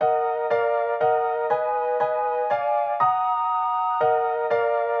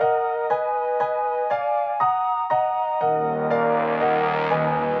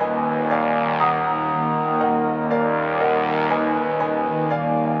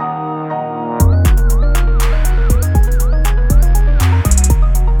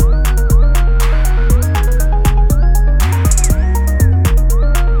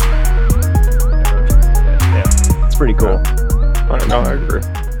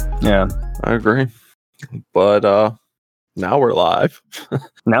Yeah, I agree. But now we're live.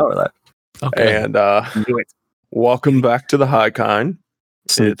 now we're live. Okay. And Do it. welcome back to the High Kind.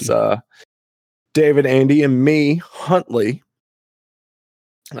 Sneaky. It's David, Andy, and me, Huntley,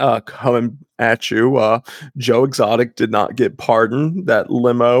 coming at you. Joe Exotic did not get pardoned. That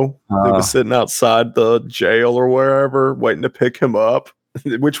limo that was sitting outside the jail or wherever waiting to pick him up,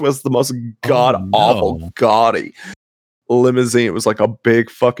 which was the most god-awful, gaudy limousine. It was like a big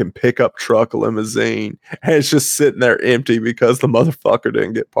fucking pickup truck limousine, and it's just sitting there empty because the motherfucker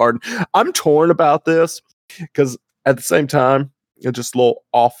didn't get pardoned. I'm torn about this because at the same time, just a little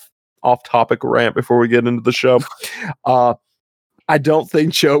off topic rant before we get into the show. I don't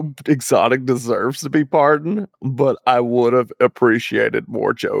think Joe Exotic deserves to be pardoned, but I would have appreciated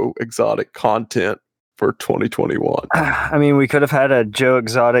more Joe Exotic content for 2021. I mean, we could have had a Joe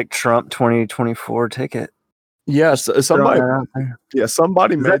Exotic Trump 2024 ticket. Yes, somebody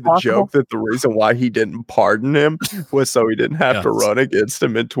Is made that the possible? joke that the reason why he didn't pardon him was so he didn't have to run against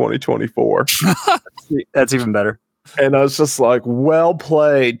him in 2024. That's even better. And I was just like, well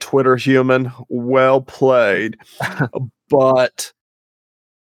played, Twitter human. Well played. But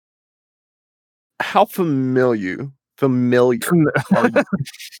how familiar are you?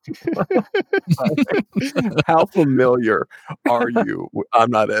 How familiar are you?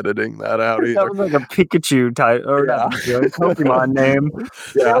 I'm not editing that out either. That was like a Pikachu type or not Pikachu, Pokemon name.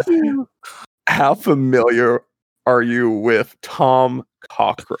 Yeah. How familiar are you with Tom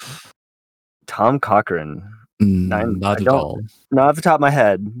Cochrane? Tom Cochrane. Not at all. Not off the top of my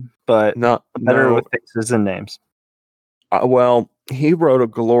head, but better with faces and names. Well, he wrote a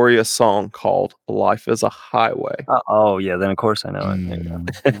glorious song called "Life Is a Highway." Oh yeah, then of course I know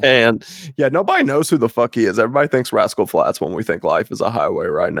it. And yeah, nobody knows who the fuck he is. Everybody thinks Rascal Flatts when we think Life Is a Highway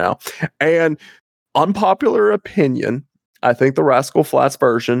right now. And unpopular opinion, I think the Rascal Flatts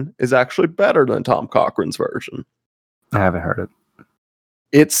version is actually better than Tom Cochrane's version. I haven't heard it.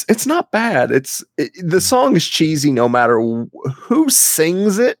 It's not bad. The song is cheesy no matter who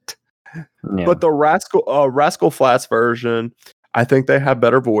sings it. Yeah. But the Rascal Flatts version, I think they have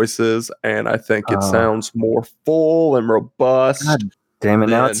better voices, and I think it sounds more full and robust. God damn it!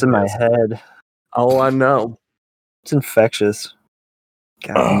 Now it's in my head. Oh, I know. It's infectious.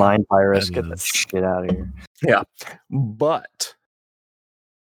 God, mind virus. Get that shit out of here. Yeah, but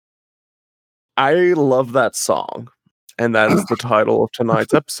I love that song, and that is the title of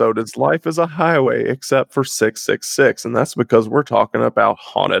tonight's episode. Is Life Is a Highway, except for 666, and that's because we're talking about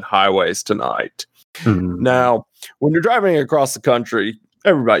haunted highways tonight. Mm-hmm. Now, when you're driving across the country,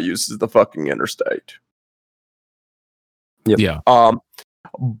 everybody uses the fucking interstate. Yep. Yeah.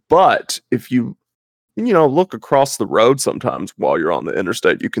 But if you look across the road sometimes while you're on the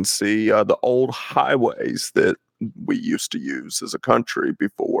interstate, you can see the old highways that we used to use as a country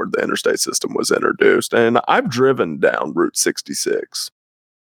before the interstate system was introduced. And I've driven down Route 66.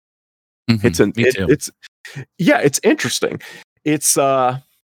 Mm-hmm. It's interesting. It's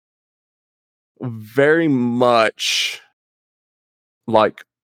very much like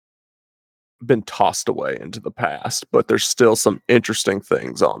been tossed away into the past, but there's still some interesting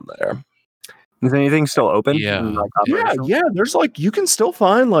things on there. Is anything still open? Yeah. Yeah. There's like, you can still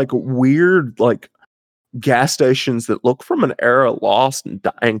find like weird like gas stations that look from an era lost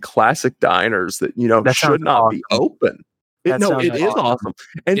and classic diners that that should not be open. It is awesome.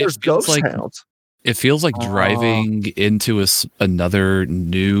 And there's ghost towns. It feels like driving into another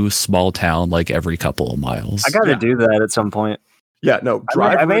new small town like every couple of miles. I got to do that at some point. Yeah, no,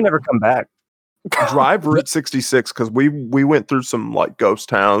 I may never come back. Drive Route 66 because we went through some like ghost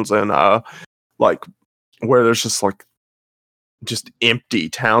towns and like where there's just empty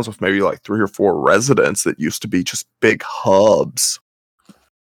towns with maybe like 3 or 4 residents that used to be just big hubs.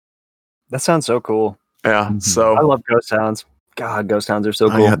 That sounds so cool. Yeah, so I love ghost towns. God, ghost towns are so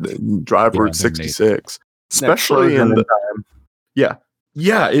cool. Drive Route 66, especially in the time.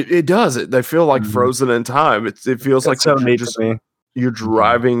 Yeah, it does. They feel like frozen in time. It feels like so neat to me. You're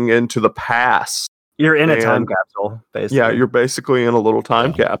driving into the past. You're in a time capsule, basically. Yeah, you're basically in a little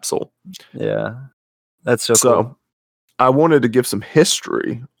time capsule. Yeah, that's so cool. I wanted to give some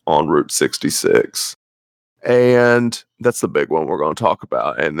history on Route 66. And that's the big one we're going to talk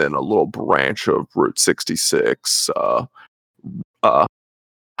about. And then a little branch of Route 66,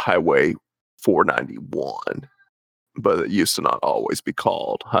 Highway 491. But it used to not always be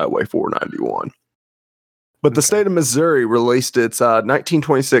called Highway 491. But the state of Missouri released its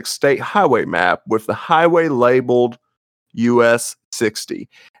 1926 state highway map with the highway labeled US 60.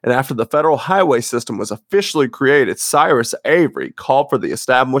 And after the federal highway system was officially created, Cyrus Avery called for the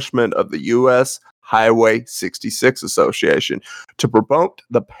establishment of the US Highway 66 Association to promote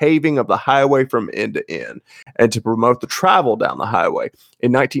the paving of the highway from end to end and to promote the travel down the highway.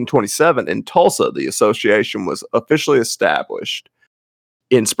 In 1927, in Tulsa, the association was officially established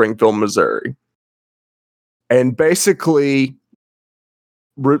in Springfield, Missouri. And basically,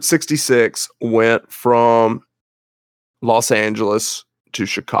 Route 66 went from Los Angeles to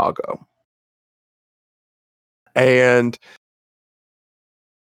Chicago. And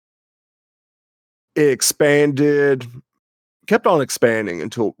it expanded, kept on expanding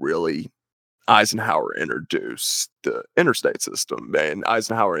until really Eisenhower introduced the interstate system. And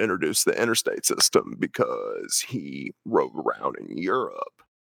Eisenhower introduced the interstate system because he rode around in Europe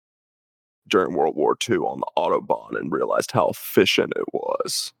during World War II on the Autobahn and realized how efficient it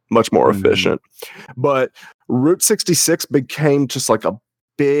was. Much more efficient. But Route 66 became just like a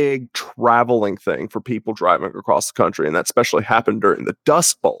big traveling thing for people driving across the country. And that especially happened during the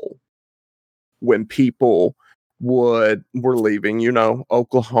Dust Bowl, when people were leaving,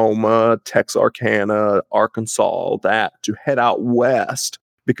 Oklahoma, Texarkana, Arkansas, that to head out west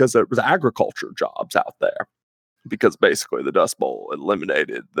because there was agriculture jobs out there. Because basically the Dust Bowl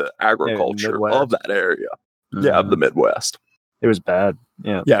eliminated the agriculture of that area. Yeah, of the Midwest. It was bad.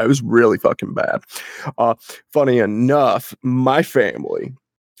 Yeah. Yeah, it was really fucking bad. Funny enough, my family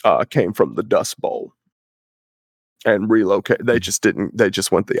came from the Dust Bowl and relocated. They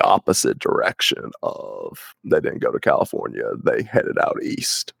just went the opposite direction they didn't go to California. They headed out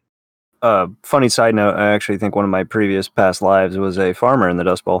east. Funny side note, I actually think one of my previous past lives was a farmer in the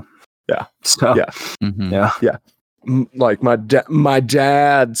Dust Bowl. Yeah. So, yeah. Mm-hmm. Yeah. Like my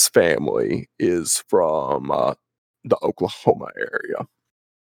dad's family is from the Oklahoma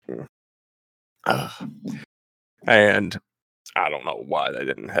area. And I don't know why they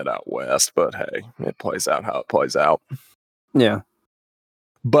didn't head out west, but hey, it plays out how it plays out. Yeah.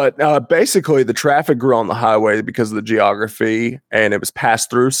 But basically, the traffic grew on the highway because of the geography, and it was passed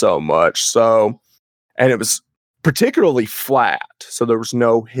through so much. And it was particularly flat, so there was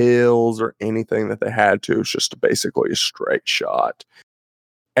no hills or anything that they had to. It was just basically a straight shot.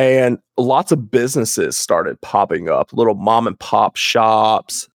 And lots of businesses started popping up, little mom and pop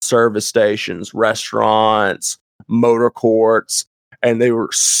shops, service stations, restaurants, motor courts, and they were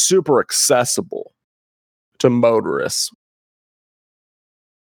super accessible to motorists.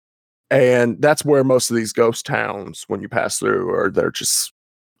 And that's where most of these ghost towns, when you pass through,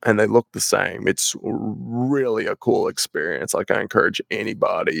 and they look the same. It's really a cool experience. Like, I encourage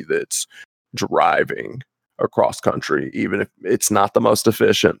anybody that's driving across country, even if it's not the most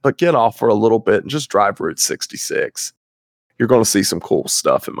efficient, but get off for a little bit and just drive Route 66. You're going to see some cool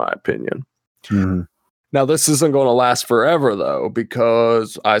stuff, in my opinion. Mm-hmm. Now, this isn't going to last forever, though,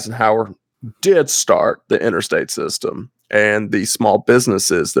 because Eisenhower did start the interstate system, and the small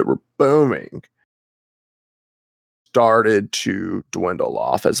businesses that were booming started to dwindle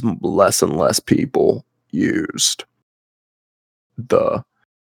off as less and less people used the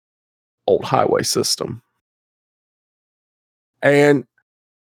old highway system. And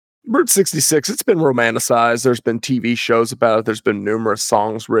Route 66, it's been romanticized. There's been TV shows about it. There's been numerous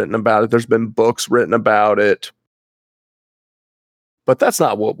songs written about it. There's been books written about it. But that's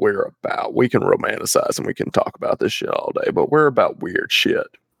not what we're about. We can romanticize and we can talk about this shit all day, but we're about weird shit.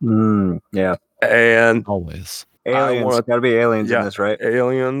 Yeah. And Always. Aliens. Gotta be aliens in this, right?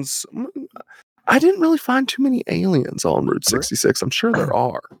 Aliens. I didn't really find too many aliens on Route 66. I'm sure there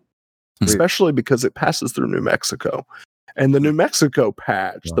are. Especially because it passes through New Mexico. And the New Mexico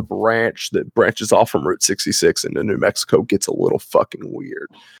patch, the branch that branches off from Route 66 into New Mexico, gets a little fucking weird.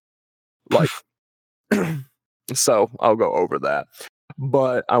 Like, so I'll go over that.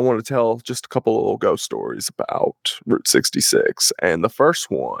 But I want to tell just a couple of little ghost stories about Route 66. And the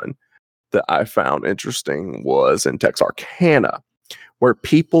first one that I found interesting was in Texarkana, where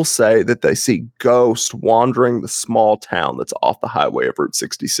people say that they see ghosts wandering the small town that's off the highway of Route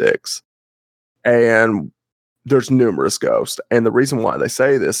 66. And there's numerous ghosts. And the reason why they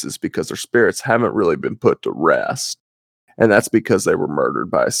say this is because their spirits haven't really been put to rest. And that's because they were murdered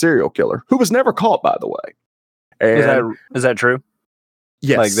by a serial killer who was never caught, by the way. And is that true?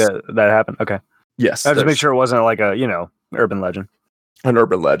 Yes. Like that happened? Okay. Yes. I just make sure it wasn't like a, urban legend. An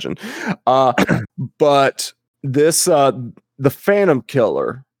urban legend. But this, the Phantom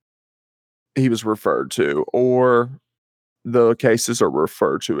Killer, he was referred to, or the cases are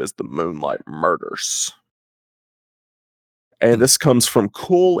referred to as the Moonlight Murders. And this comes from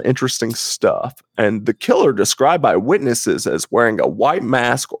Cool Interesting Stuff. And the killer, described by witnesses as wearing a white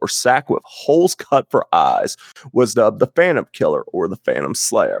mask or sack with holes cut for eyes, was dubbed the Phantom Killer or the Phantom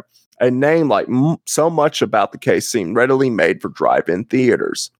Slayer. A name like so much about the case seemed readily made for drive-in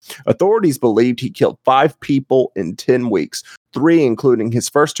theaters. Authorities believed he killed 5 people in 10 weeks. 3, including his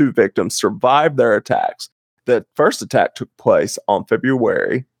first 2 victims, survived their attacks. The first attack took place on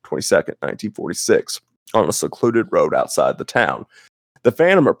February 22nd, 1946, on a secluded road outside the town. The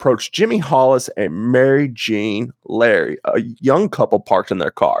Phantom approached Jimmy Hollis and Mary Jean Larey, a young couple parked in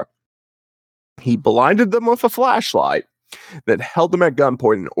their car. He blinded them with a flashlight, then held them at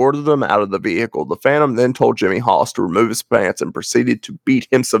gunpoint and ordered them out of the vehicle. The Phantom then told Jimmy Hollis to remove his pants and proceeded to beat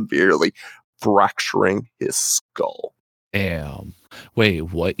him severely, fracturing his skull. Damn. Wait,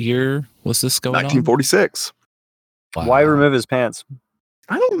 what year was this going 1946. on? Why remove his pants?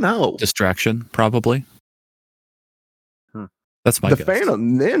 I don't know. Distraction, probably. That's my The guess.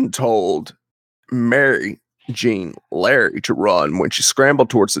 Phantom then told Mary Jean Larey to run. When she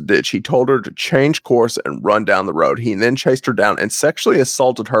scrambled towards the ditch, he told her to change course and run down the road. He then chased her down and sexually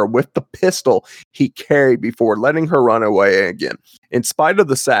assaulted her with the pistol he carried before letting her run away again. In spite of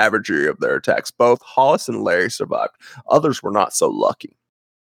the savagery of their attacks, both Hollis and Larry survived. Others were not so lucky.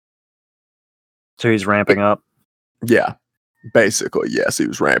 So he's ramping up. Yeah, basically, yes, he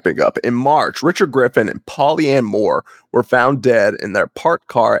was ramping up. In March, Richard Griffin and Polly Ann Moore were found dead in their parked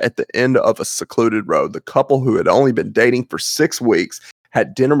car at the end of a secluded road. The couple, who had only been dating for 6 weeks,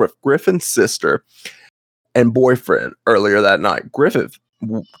 had dinner with Griffin's sister and boyfriend earlier that night. Griffin,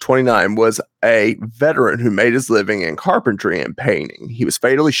 29, was a veteran who made his living in carpentry and painting. He was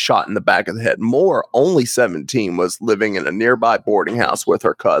fatally shot in the back of the head. Moore, only 17, was living in a nearby boarding house with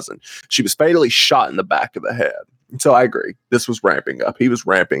her cousin. She was fatally shot in the back of the head. So I agree. This was ramping up. He was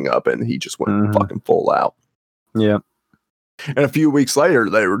ramping up and he just went fucking full out. Yeah. And a few weeks later,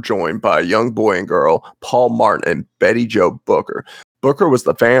 they were joined by a young boy and girl, Paul Martin and Betty Jo Booker. Booker was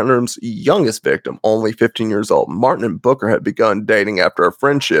the Phantom's youngest victim, only 15 years old. Martin and Booker had begun dating after a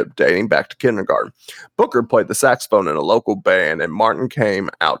friendship dating back to kindergarten. Booker played the saxophone in a local band, and Martin came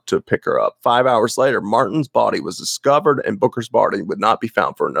out to pick her up. 5 hours later, Martin's body was discovered, and Booker's body would not be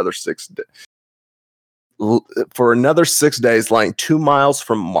found for another 6 days. Laying 2 miles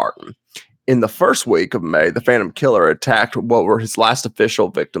from Martin. In the first week of May, the Phantom Killer attacked what were his last official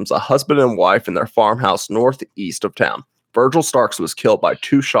victims, a husband and wife in their farmhouse northeast of town. Virgil Starks was killed by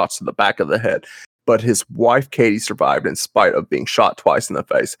 2 shots to the back of the head, but his wife Katie survived in spite of being shot twice in the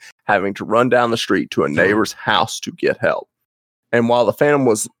face, having to run down the street to a neighbor's house to get help. And while the Phantom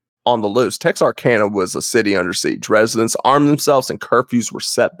was on the loose, Texarkana was a city under siege. Residents armed themselves and curfews were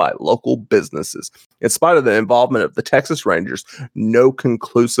set by local businesses. In spite of the involvement of the Texas Rangers, no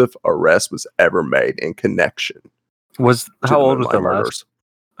conclusive arrest was ever made in connection. How old was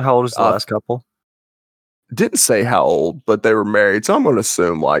the last couple? Didn't say how old, but they were married, so I'm going to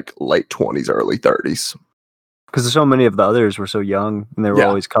assume like late 20s, early 30s. Because so many of the others were so young, and they were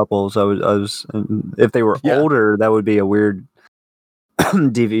always couples. I was if they were older, that would be a weird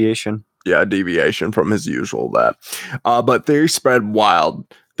deviation. Yeah, deviation from his usual that. But theories spread wild.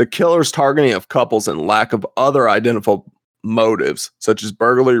 The killer's targeting of couples and lack of other identifiable motives, such as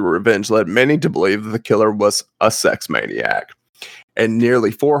burglary or revenge, led many to believe that the killer was a sex maniac. And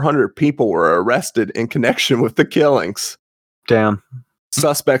nearly 400 people were arrested in connection with the killings. Damn.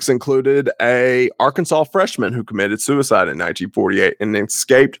 Suspects included a Arkansas freshman who committed suicide in 1948, an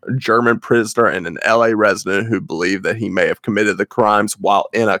escaped German prisoner, and an LA resident who believed that he may have committed the crimes while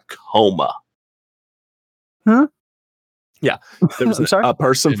in a coma. Huh? Yeah. There was a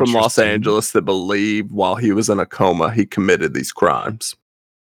person from Los Angeles that believed while he was in a coma, he committed these crimes.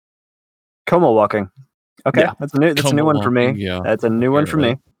 Coma walking. Okay, yeah. That's a new one for me. Yeah. That's a new one for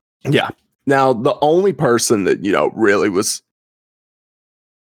me. Yeah. Now, the only person that, really was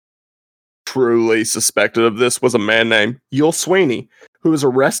truly suspected of this was a man named Yul Sweeney, who was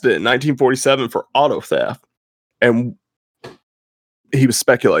arrested in 1947 for auto theft. And he was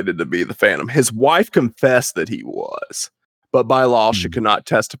speculated to be the Phantom. His wife confessed that he was, but by law, she could not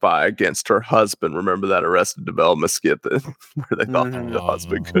testify against her husband. Remember that Arrested Development skit where they thought that the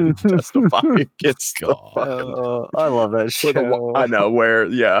husband couldn't testify against the fucking... I love that show. I know, where,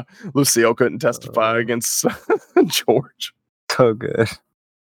 Lucille couldn't testify against George. So good.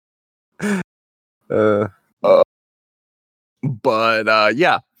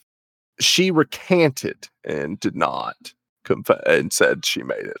 She recanted and did not confess and said she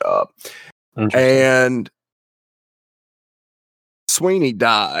made it up. And Sweeney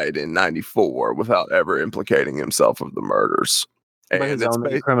died in 1994 without ever implicating himself of the murders. And his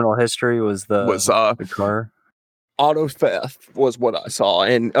only criminal history was the car. Auto theft was what I saw.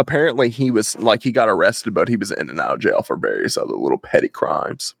 And apparently he got arrested, but he was in and out of jail for various other little petty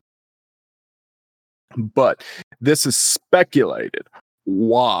crimes. But this is speculated.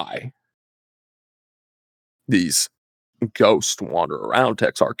 why these ghosts wander around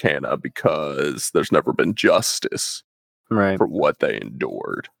Texarkana, because there's never been justice for what they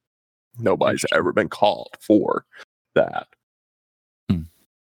endured. Nobody's ever been called for that.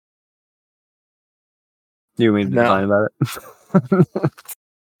 You mean to be fine about it?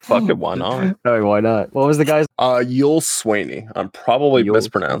 Fuck it, why not? I mean, why not? What was the guy's? Yul Sweeney. I'm probably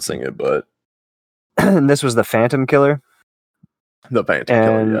mispronouncing it, but this was the Phantom Killer. The Phantom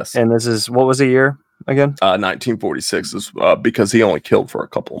Killer, yes. And this is, what was the year again? 1946 is because he only killed for a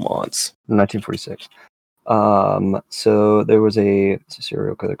couple of months. 1946. So there was a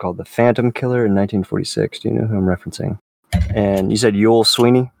serial killer called the Phantom Killer in 1946. Do you know who I'm referencing? And you said Yul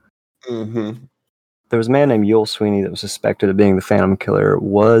Sweeney? Mm-hmm. There was a man named Yul Sweeney that was suspected of being the Phantom Killer.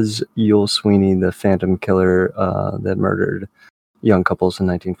 Was Yul Sweeney the Phantom Killer that murdered young couples in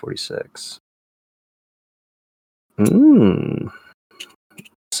 1946?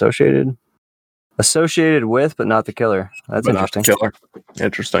 Associated with, but not the killer. That's interesting. Not the killer.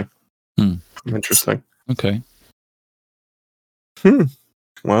 Interesting. Interesting. Okay.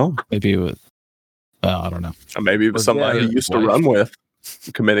 Well, maybe with, I don't know. Maybe it was somebody he used to run with,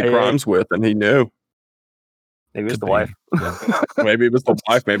 committing crimes with, and he knew. Maybe it was the wife. Yeah. Maybe it was the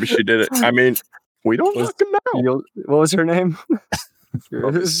wife. Maybe she did it. I mean, we don't fucking know. What was her name? Why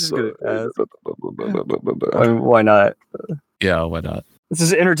not? Yeah, why not? This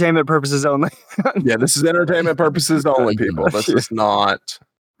is entertainment purposes only. Yeah, this is entertainment purposes only, people. This is not,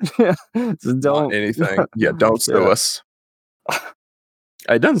 don't anything. Yeah, don't sue us.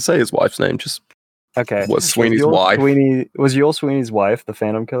 It doesn't say his wife's name, just was Sweeney's wife. Was Yul Sweeney's wife the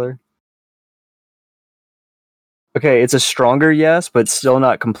Phantom Killer? Okay, it's a stronger yes, but still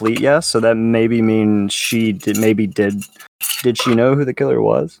not complete yes. So that maybe means she did. Maybe did she know who the killer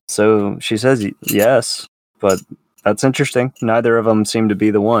was? So she says yes, but that's interesting. Neither of them seem to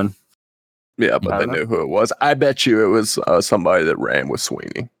be the one. Yeah, but they knew who it was. I bet you it was somebody that ran with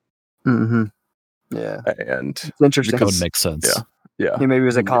Sweeney. Mm-hmm. Yeah, and it's interesting. That would make sense. Yeah. He maybe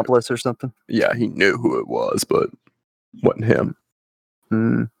was an accomplice or something. Yeah, he knew who it was, but wasn't him.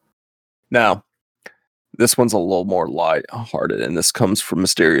 Now, this one's a little more light-hearted, and this comes from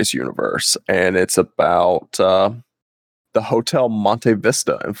Mysterious Universe, and it's about the Hotel Monte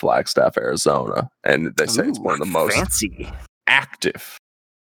Vista in Flagstaff, Arizona, and they say it's one of the most active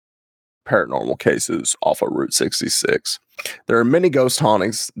paranormal cases off of Route 66. There are many ghost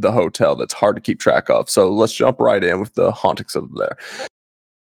hauntings the hotel that's hard to keep track of, so let's jump right in with the hauntings of there.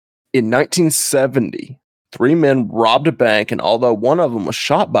 In 1970, 3 men robbed a bank, and although one of them was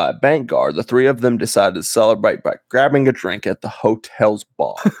shot by a bank guard, the 3 of them decided to celebrate by grabbing a drink at the hotel's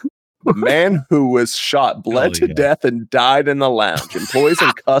bar. The man who was shot bled to death and died in the lounge. Employees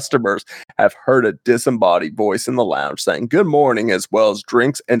and customers have heard a disembodied voice in the lounge saying good morning, as well as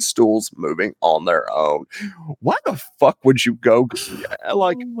drinks and stools moving on their own. Why the fuck would you go?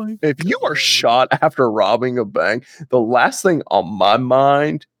 Like, if you are shot after robbing a bank, the last thing on my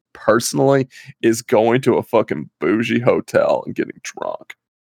mind personally is going to a fucking bougie hotel and getting drunk.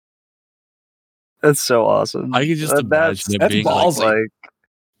 That's so awesome. I can just imagine it being like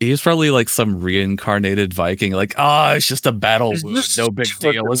he's probably like some reincarnated Viking, like, it's just a battle wound, no big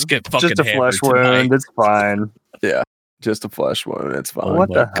deal. Let's get fucking just a flesh wound. It's fine. Yeah, just a flesh wound. It's fine.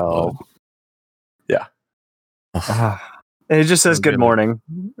 What the hell? Yeah. And it just says good morning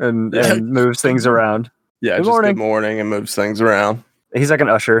and moves things around. Yeah, good morning and moves things around. He's like an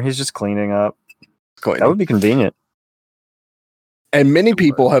usher. He's just cleaning up. That would be convenient. And many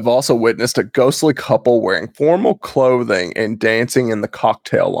people have also witnessed a ghostly couple wearing formal clothing and dancing in the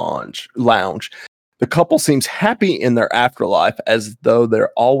cocktail lounge. The couple seems happy in their afterlife, as though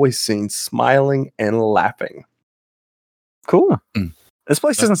they're always seen smiling and laughing. Cool. This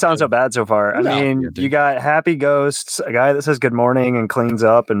place doesn't sound so bad so far. I mean, you got happy ghosts, a guy that says good morning and cleans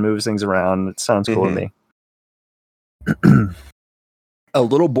up and moves things around. It sounds cool to me. A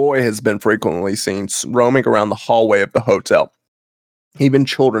little boy has been frequently seen roaming around the hallway of the hotel. Even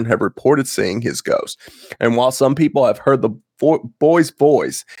children have reported seeing his ghost. And while some people have heard the boy's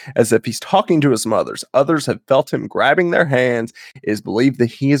voice as if he's talking to his mothers, others have felt him grabbing their hands. It is believed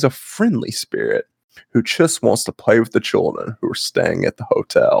that he is a friendly spirit who just wants to play with the children who are staying at the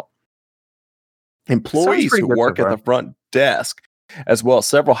hotel. Employees who work at the front desk, as well as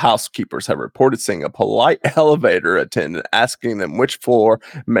several housekeepers, have reported seeing a polite elevator attendant asking them, which floor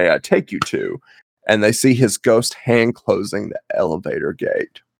may I take you to? And they see his ghost hand closing the elevator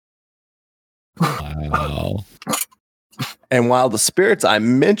gate. Wow. And while the spirits I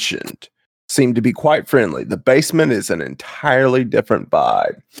mentioned seem to be quite friendly, the basement is an entirely different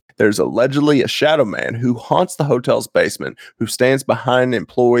vibe. There's allegedly a shadow man who haunts the hotel's basement, who stands behind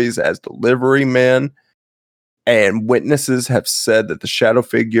employees as delivery men. And witnesses have said that the shadow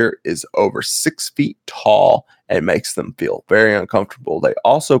figure is over 6 feet tall and makes them feel very uncomfortable. They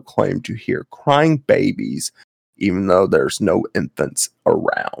also claim to hear crying babies, even though there's no infants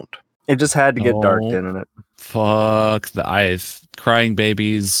around. It just had to get dark, didn't it? Fuck the crying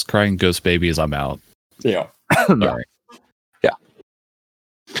babies, crying ghost babies. I'm out. Yeah. Sorry. Yeah.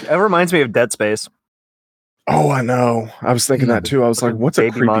 It reminds me of Dead Space. Oh, I know. I was thinking that too. I was like, what's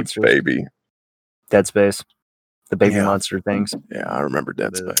a creepy monsters. baby? Dead Space. The baby monster things. Yeah, I remember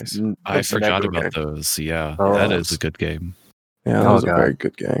Dead Space. I forgot about those. Yeah, that is a good game. Yeah, that was a very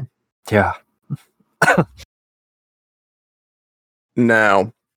good game. Yeah.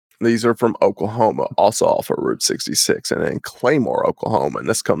 Now, these are from Oklahoma, also off of Route 66, and in Claymore, Oklahoma. And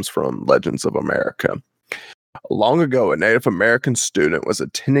this comes from Legends of America. Long ago, a Native American student was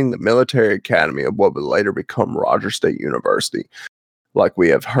attending the military academy of what would later become Rogers State University. Like we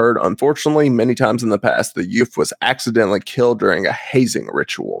have heard, unfortunately, many times in the past, the youth was accidentally killed during a hazing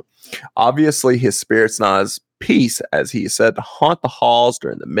ritual. Obviously, his spirit's not as peace as he is said to haunt the halls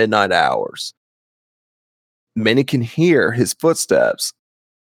during the midnight hours. Many can hear his footsteps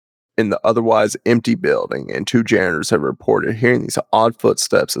in the otherwise empty building, and 2 janitors have reported hearing these odd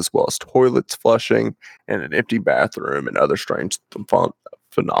footsteps as well as toilets flushing and an empty bathroom and other strange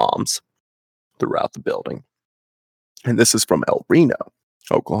phenomena throughout the building. And this is from El Reno,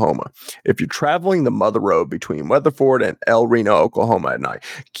 Oklahoma. If you're traveling the Mother Road between Weatherford and El Reno, Oklahoma at night,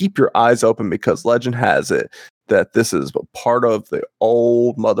 keep your eyes open because legend has it that this is a part of the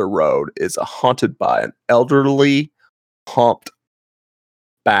old Mother Road is haunted by an elderly, humped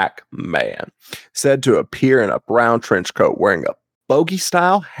back man said to appear in a brown trench coat wearing a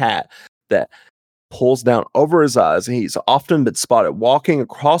bogey-style hat that pulls down over his eyes, and he's often been spotted walking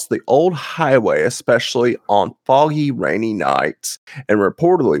across the old highway, especially on foggy, rainy nights. And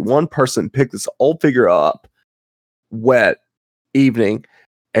reportedly, one person picked this old figure up wet evening,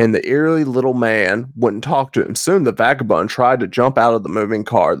 and the eerily little man wouldn't talk to him. Soon, the vagabond tried to jump out of the moving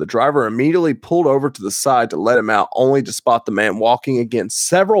car. The driver immediately pulled over to the side to let him out, only to spot the man walking again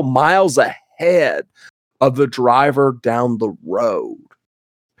several miles ahead of the driver down the road.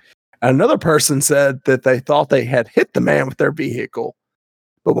 Another person said that they thought they had hit the man with their vehicle,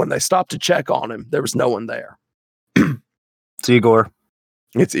 but when they stopped to check on him, there was no one there. It's Igor.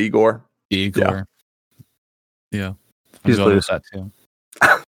 It's Igor. Igor. Yeah. He's loose. That too.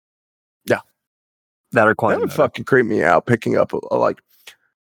 Yeah. That are quite. That would fucking creep me out picking up like,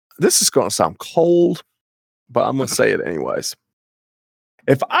 this is going to sound cold, but I'm going to say it anyways.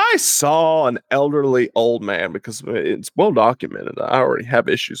 If I saw an elderly old man, because it's well documented, I already have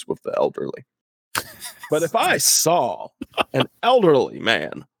issues with the elderly. But if I saw an elderly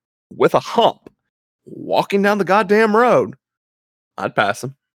man with a hump walking down the goddamn road, I'd pass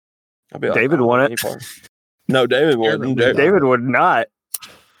him. I'd be like, David won it. No, David wouldn't. David would not.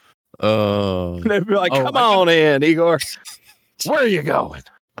 They'd be like, come on in, Igor. Where are you going?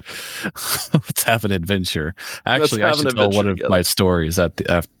 Let's have an adventure. Actually, I should tell one of my stories at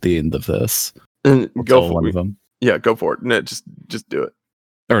the end of this. Go for one of them. Yeah, go for it. No, just do it.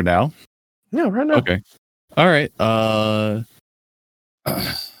 Or now? Yeah, right now. Okay. All right.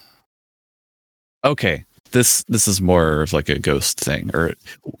 Okay. This is more of like a ghost thing, or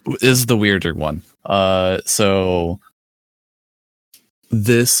is the weirder one. So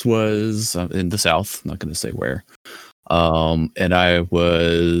this was in the South. I'm not going to say where. And I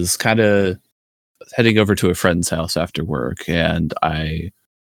was kind of heading over to a friend's house after work, and I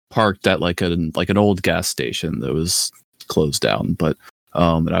parked at like an old gas station that was closed down. But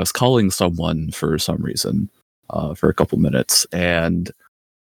and I was calling someone for some reason for a couple minutes, and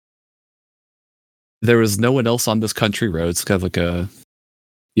there was no one else on this country road. It's kind of like a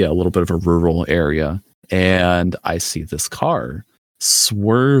little bit of a rural area, and I see this car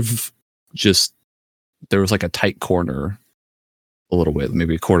swerve. There was like a tight corner a little way,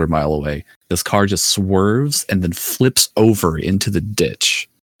 maybe a quarter mile away. This car just swerves and then flips over into the ditch.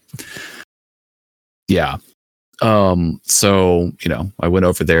 Yeah. So, I went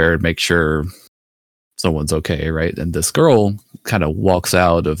over there to make sure someone's okay, right? And this girl kind of walks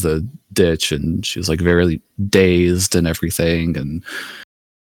out of the ditch, and she was like very dazed and everything.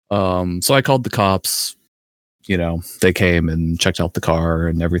 And so I called the cops. They came and checked out the car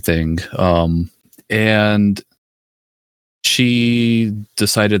and everything. And she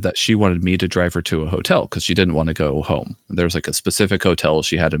decided that she wanted me to drive her to a hotel because she didn't want to go home. There was like a specific hotel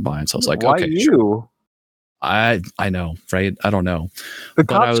she had in mind. So I was like, why okay, you? Sure. I know, right? I don't know. The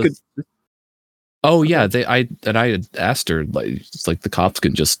cops could. Oh yeah, I had asked her like it's like the cops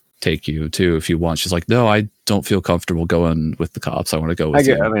can just take you too if you want. She's like, no, I don't feel comfortable going with the cops. I want to go with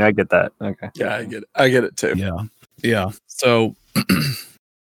you. I mean, I get that. Okay. Yeah, I get it too. Yeah. So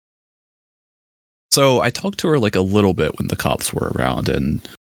so I talked to her like a little bit when the cops were around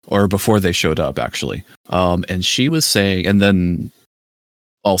or before they showed up actually. And she was saying, and then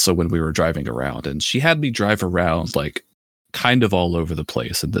also when we were driving around, and she had me drive around like kind of all over the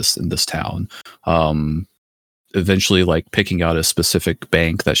place in this town. Eventually like picking out a specific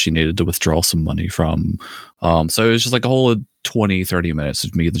bank that she needed to withdraw some money from. So it was just like a whole 20-30 minutes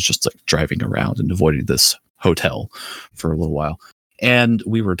of me just like driving around and avoiding this hotel for a little while. And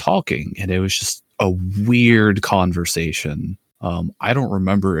we were talking, and it was just a weird conversation. I don't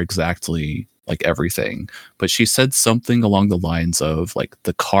remember exactly like everything, but she said something along the lines of like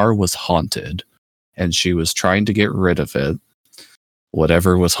the car was haunted and she was trying to get rid of it,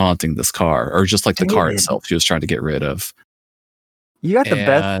 whatever was haunting this car, or just like the car itself she was trying to get rid of. You got the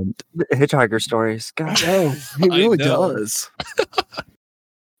best hitchhiker stories. God, he really does.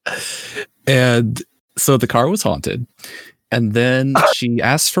 And so the car was haunted, and then she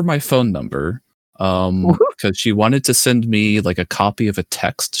asked for my phone number because she wanted to send me like a copy of a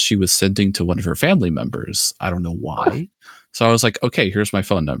text she was sending to one of her family members. I don't know why. So I was like, okay, here's my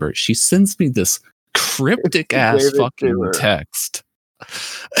phone number. She sends me this cryptic ass fucking text.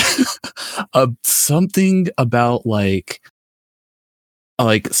 Something about like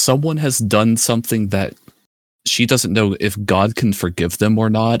someone has done something that she doesn't know if God can forgive them or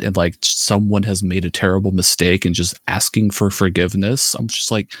not, and like someone has made a terrible mistake and just asking for forgiveness. I'm just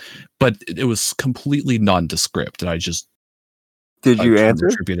like, but it was completely nondescript, and I just did you answer?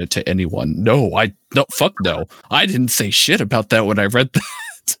 Attribute it to anyone? No, fuck no. I didn't say shit about that when I read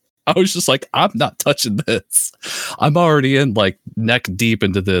that. I was just like, I'm not touching this. I'm already in like neck deep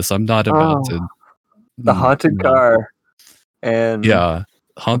into this. I'm not about to. The haunted car. And yeah,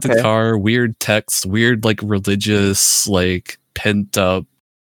 haunted car, weird text, weird like religious, like pent up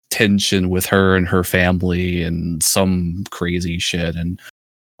tension with her and her family and some crazy shit. And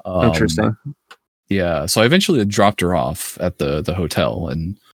interesting. Yeah. So I eventually dropped her off at the hotel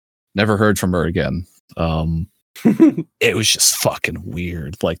and never heard from her again. It was just fucking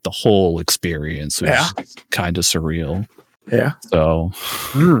weird. Like the whole experience was kind of surreal. Yeah. So,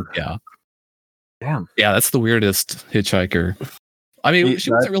 yeah. Damn. Yeah, that's the weirdest hitchhiker. I mean,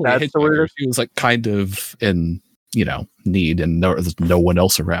 she wasn't really a hitchhiker. She was like kind of in, need, and there's no one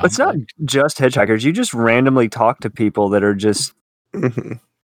else around. It's not just hitchhikers. You just randomly talk to people that are just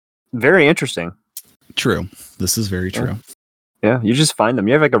very interesting. True. This is very true. Yeah, you just find them.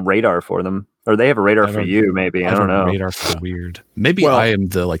 You have like a radar for them, or they have a radar for you. Maybe I don't know. Radar for the weird. Maybe I am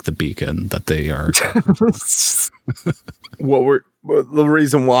the beacon that they are. The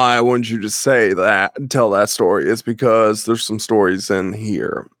reason why I wanted you to say that and tell that story is because there's some stories in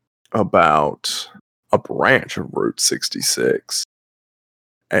here about a branch of Route 66,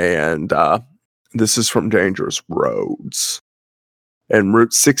 and this is from Dangerous Roads. And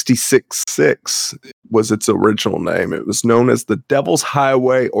Route 66 was its original name. It was known as the Devil's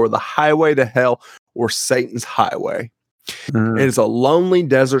Highway, or the Highway to Hell, or Satan's Highway. It is a lonely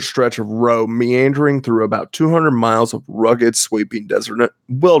desert stretch of road meandering through about 200 miles of rugged, sweeping desert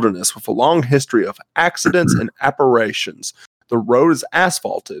wilderness with a long history of accidents and apparitions. The road is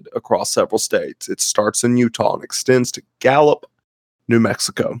asphalted across several states. It starts in Utah and extends to Gallup, New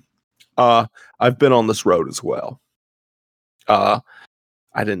Mexico. I've been on this road as well.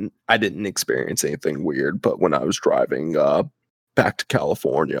 I didn't experience anything weird, but when I was driving back to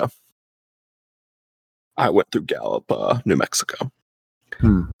California, I went through Gallup, New Mexico.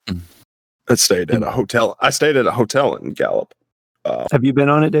 I stayed at a hotel. In Gallup. Have you been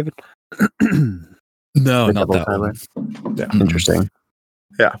on it, David? No, not that one. Yeah, interesting.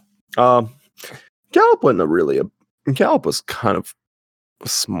 Yeah, Gallup wasn't Gallup was kind of a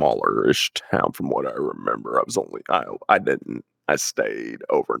smaller-ish town from what I remember. I stayed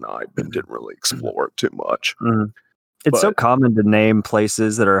overnight, but didn't really explore it too much. It's so common to name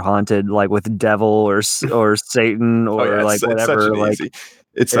places that are haunted, like with devil or Satan or like whatever.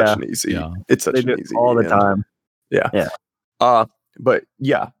 It's such an easy. It's such an easy all the time. Yeah. But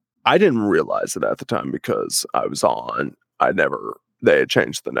yeah, I didn't realize it at the time because I was on. They had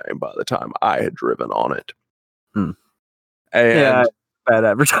changed the name by the time I had driven on it. And bad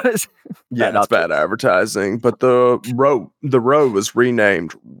advertising. Yeah, it's bad advertising. But the road was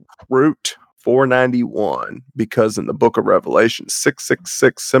renamed Route 491 because in the book of Revelation,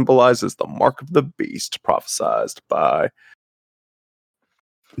 666 symbolizes the mark of the beast prophesied by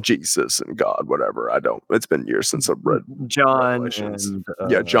Jesus and God, whatever. I don't. It's been years since I've read John Revelations. and John.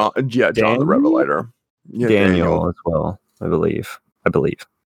 Yeah, John the Daniel? Revelator. Yeah, Daniel as well, I believe.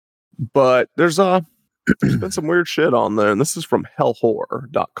 But there's been some weird shit on there, and this is from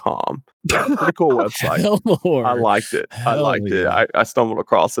hellhorror.com. Pretty cool website. Hellhorror. I liked it. Hell yeah. I stumbled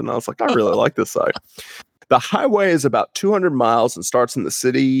across it, and I was like, I really like this site. The highway is about 200 miles and starts in the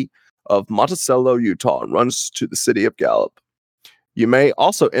city of Monticello, Utah, and runs to the city of Gallup. You may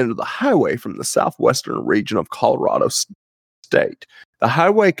also enter the highway from the southwestern region of Colorado State. The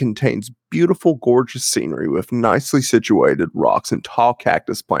highway contains beautiful, gorgeous scenery with nicely situated rocks and tall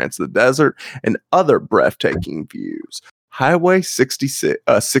cactus plants, the desert, and other breathtaking views. Highway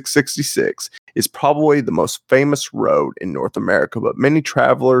 666 is probably the most famous road in North America, but many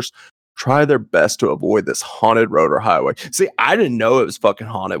travelers try their best to avoid this haunted road or highway. See, I didn't know it was fucking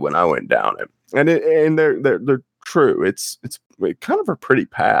haunted when I went down it, and they're true. It's kind of a pretty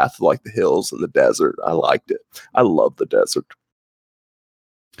path, like the hills and the desert. I liked it. I love the desert.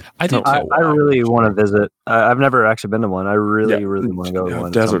 I did. I really want to visit. I've never actually been to one. I really want to go to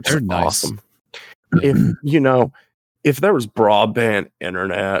one. Deserts are nice. awesome. If there was broadband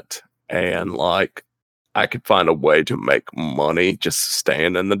internet and like I could find a way to make money just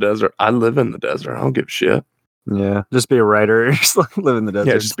staying in the desert, I live in the desert. I don't give a shit. Yeah, just be a writer. Just live in the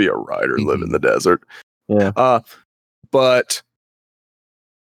desert. Yeah, just be a writer, live in the desert. Yeah. But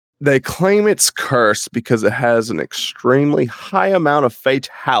they claim it's cursed because it has an extremely high amount of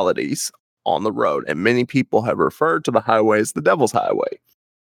fatalities on the road, and many people have referred to the highway as the Devil's Highway.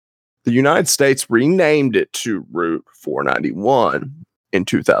 The United States renamed it to Route 491 in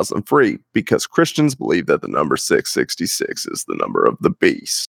 2003 because Christians believe that the number 666 is the number of the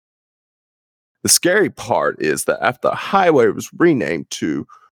beast. The scary part is that after the highway was renamed to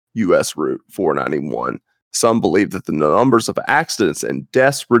U.S. Route 491, some believe that the numbers of accidents and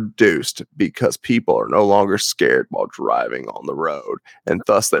deaths reduced because people are no longer scared while driving on the road, and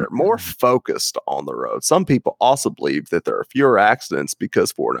thus they're more focused on the road. Some people also believe that there are fewer accidents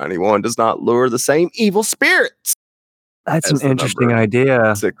because 491 does not lure the same evil spirits. That's an interesting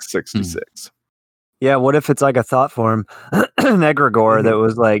idea. 666. Yeah, what if it's like a thought form, an egregore that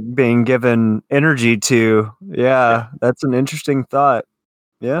was like being given energy to? Yeah, that's an interesting thought.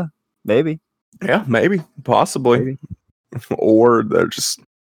 Yeah, maybe. Yeah, maybe, possibly. Maybe. Or they're just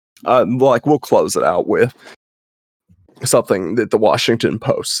like, we'll close it out with something that the Washington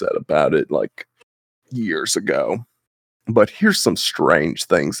Post said about it like years ago. But here's some strange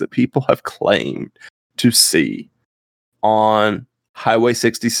things that people have claimed to see on Highway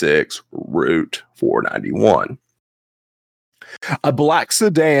 66, Route 491. A black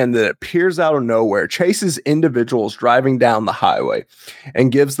sedan that appears out of nowhere chases individuals driving down the highway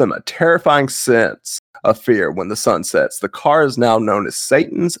and gives them a terrifying sense of fear when the sun sets. The car is now known as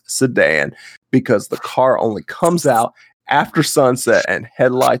Satan's sedan because the car only comes out after sunset and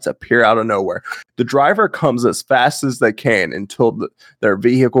headlights appear out of nowhere. The driver comes as fast as they can until their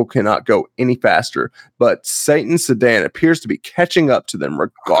vehicle cannot go any faster, but Satan's sedan appears to be catching up to them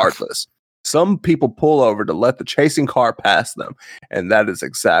regardless. Some people pull over to let the chasing car pass them, and that is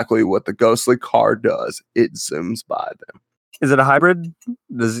exactly what the ghostly car does. It zooms by them. Is it a hybrid?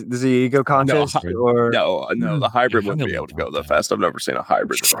 Does he go conscious? No, the hybrid wouldn't be able to go that fast. I've never seen a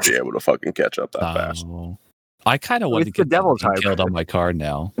hybrid be able to fucking catch up that fast. I kind of want to get the devil's killed on my car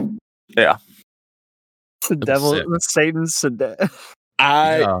now. Yeah. The Satan's sedan.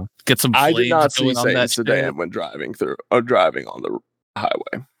 Get some. I did not see Satan's sedan when driving on the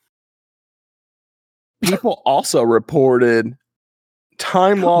highway. People also reported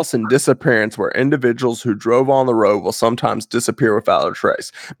time loss and disappearance where individuals who drove on the road will sometimes disappear without a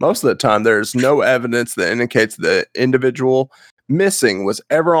trace. Most of the time, there's no evidence that indicates the individual missing was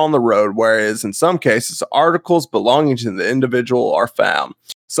ever on the road, whereas in some cases, articles belonging to the individual are found.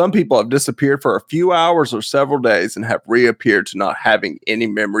 Some people have disappeared for a few hours or several days and have reappeared to not having any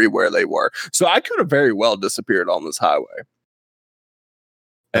memory where they were. So I could have very well disappeared on this highway.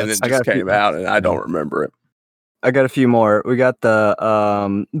 And it just came out, and I don't remember it. I got a few more. We got the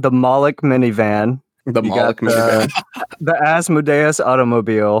Moloch minivan. The Moloch minivan. The Asmodeus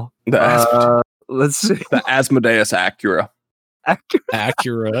automobile. Let's see. The Asmodeus Acura.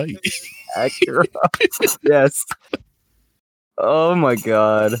 Acura. Yes. Oh my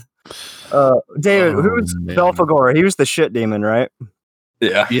god. David, who's Belphegor? He was the shit demon, right?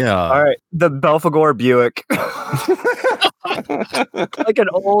 Yeah. All right. The Belphegor Buick. Like an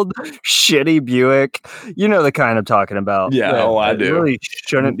old shitty Buick. You know the kind I'm talking about. Yeah, I do. Really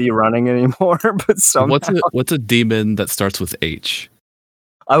shouldn't be running anymore, but somehow. What's a demon that starts with H?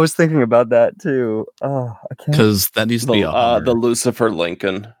 I was thinking about that too. Oh, I can't. Because that needs to be a Hummer. The Lucifer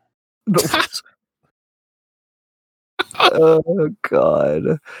Lincoln. Oh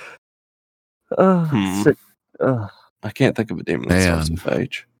God. Oh, sick. I can't think of a demon that starts with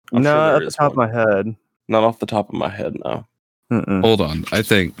H. I'm No, sure there at the is top one. of my head. Not off the top of my head, no. Mm-mm. Hold on. I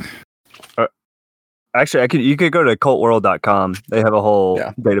think. Actually, you could go to cultworld.com. They have a whole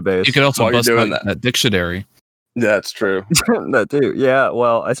database. You could also While you're bust doing out that dictionary. That's true. That too. Yeah.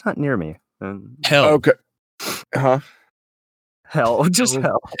 Well, it's not near me. Hell. Okay. Huh? Hell. Just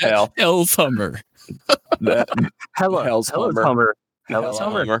hell. Hell's Hummer. Hell's Hummer. Hummer. Hell's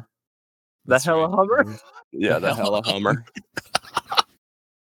Hummer. The Hella Hummer? Yeah, the Hella Hummer.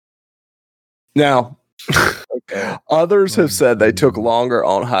 Now, others have said they took longer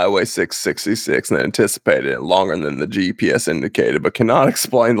on Highway 666 than anticipated and longer than the GPS indicated, but cannot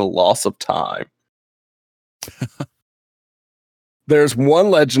explain the loss of time. There's one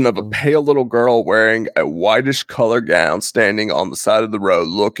legend of a pale little girl wearing a whitish color gown standing on the side of the road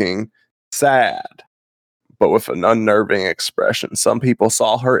looking sad, but with an unnerving expression. Some people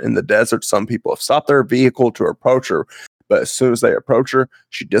saw her in the desert. Some people have stopped their vehicle to approach her, but as soon as they approach her,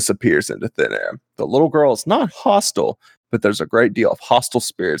 she disappears into thin air. The little girl is not hostile, but there's a great deal of hostile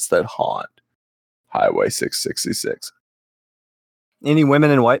spirits that haunt Highway 666. Any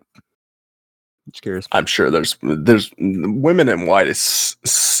women in white? Just curious. I'm sure there's women in white is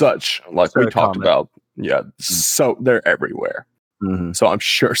such, like we talked about. Yeah, so they're everywhere. Mm-hmm. So I'm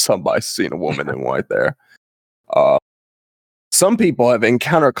sure somebody's seen a woman in white there. Some people have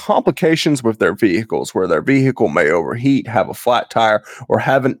encountered complications with their vehicles where their vehicle may overheat, have a flat tire, or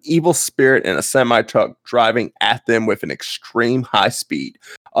have an evil spirit in a semi-truck driving at them with an extreme high speed.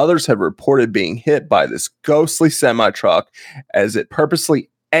 Others have reported being hit by this ghostly semi-truck as it purposely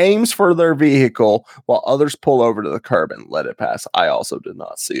aims for their vehicle while others pull over to the curb and let it pass. I also did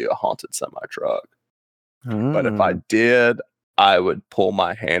not see a haunted semi-truck. But if I did, I would pull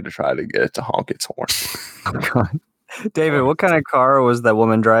my hand to try to get it to honk its horn. Oh, God. David, what kind of car was that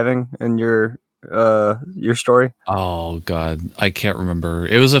woman driving in your story? Oh God, I can't remember.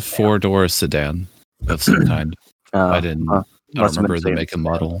 It was a 4-door sedan of some kind. I don't remember the make and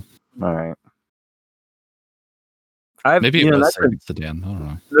model. All right. Maybe it was a sedan. I don't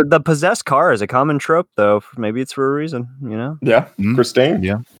know. The possessed car is a common trope, though. Maybe it's for a reason, you know? Yeah, Christine.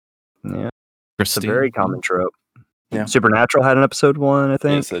 Yeah. Christine. It's a very common trope. Yeah. Supernatural had an episode 1, I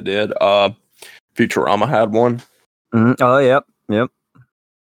think. Yes, it did. Futurama had one. Mm-hmm. Oh, yep.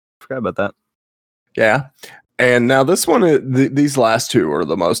 Forgot about that. Yeah. And now this one, these last two are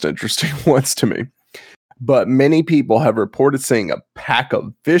the most interesting ones to me. But many people have reported seeing a pack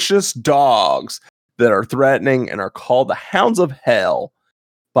of vicious dogs that are threatening and are called the Hounds of Hell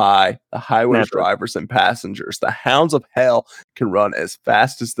by the highway drivers and passengers. The Hounds of Hell can run as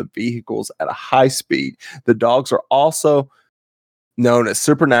fast as the vehicles at a high speed. The dogs are also known as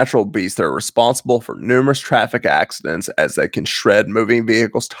supernatural beasts. They're responsible for numerous traffic accidents as they can shred moving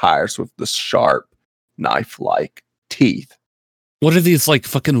vehicles' tires with the sharp, knife-like teeth. What are these, like,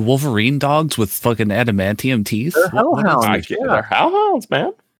 fucking Wolverine dogs with fucking adamantium teeth? They're hellhounds. They're hellhounds,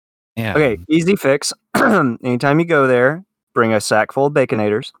 man. Yeah. Okay, easy fix. Anytime you go there, bring a sack full of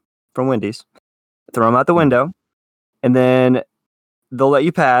Baconators from Wendy's, throw them out the window, and then they'll let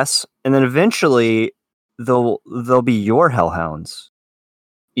you pass, and then eventually they'll be your hellhounds.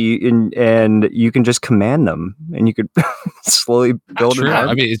 And you can just command them, and you could slowly build them.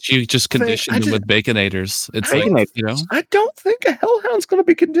 I mean, you just condition them with Baconators. It's Baconators. like, you know. I don't think a hellhound's going to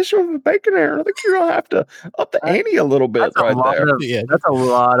be conditioned with a Baconator. I think you're going to have to up the ante a little bit right there. That's a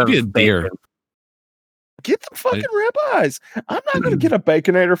lot of a deer. Get the fucking ribeyes. I'm not going to get a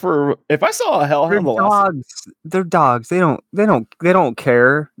Baconator for if I saw a hellhound. They're dogs. They don't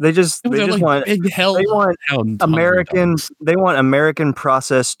care. They just want big hell. They want American. They want American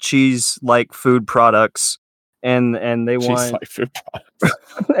processed cheese like food products, and they want food products.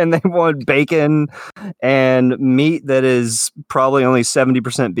 and they want bacon and meat that is probably only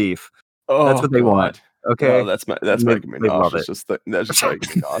 70% beef. That's what they want. Okay, oh, that's making me nauseous. That's just making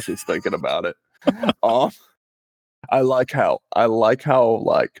me nauseous thinking about it. I like how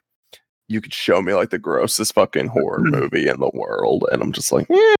like you could show me like the grossest fucking horror movie in the world, and I'm just like,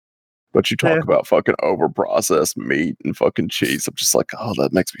 but you talk about fucking over processed meat and fucking cheese. I'm just like, oh,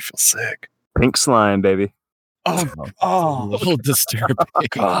 that makes me feel sick. Pink slime, baby. Oh, a little disturbing.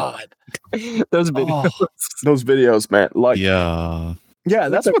 God, those videos, man. Like, yeah,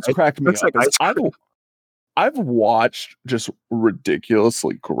 that's what's cracking me up. I've watched just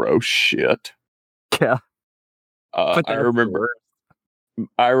ridiculously gross shit. Yeah. I remember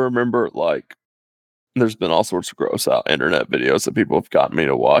like there's been all sorts of gross out internet videos that people have gotten me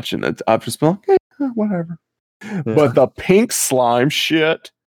to watch, and I've just been like, whatever. Yeah. But the pink slime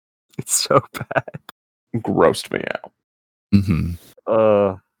shit It's so bad. grossed me out.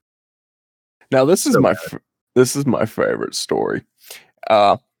 Mm-hmm. Now this is So this is my favorite story,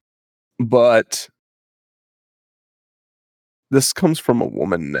 but this comes from a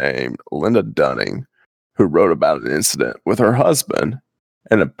woman named Linda Dunning, who wrote about an incident with her husband,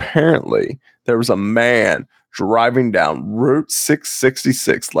 and apparently there was a man driving down Route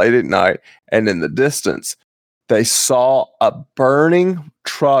 666 late at night, and in the distance they saw a burning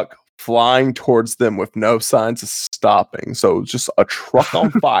truck flying towards them with no signs of stopping. So just a truck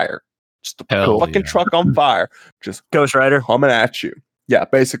on fire. Just a Hell fucking yeah. truck on fire. Just Ghost Rider. coming at you. Yeah,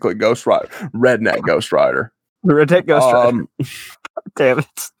 basically Ghost Rider. Redneck Ghost Rider. The Redneck Ghost Rider. Damn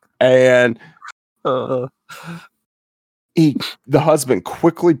it. And Uh, the husband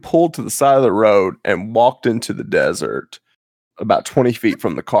quickly pulled to the side of the road and walked into the desert about 20 feet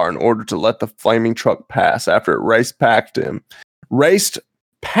from the car in order to let the flaming truck pass. After it raced past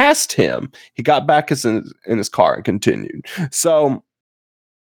him, he got back in his car and continued. So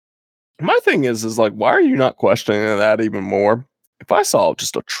my thing is like, why are you not questioning that even more? If I saw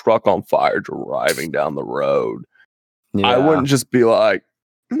just a truck on fire driving down the road, I wouldn't just be like,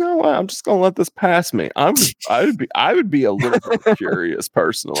 no, I'm just gonna let this pass me. I would be a little bit curious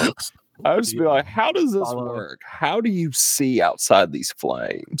personally. I would just be like, how does this work? How do you see outside these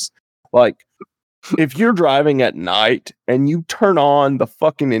flames? Like, if you're driving at night and you turn on the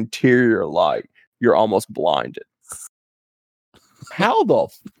fucking interior light, you're almost blinded. How the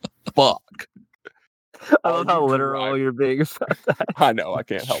fuck? I love how literal you're being about that. I know, I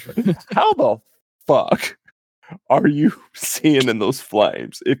can't help it. How the fuck are you seeing in those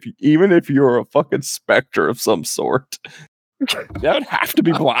flames? Even if you're a fucking specter of some sort, that would have to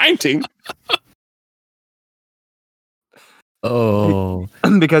be blinding. Oh,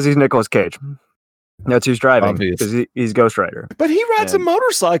 Because he's Nicolas Cage. That's who's driving. Obvious. Because he's Ghost Rider. But he rides a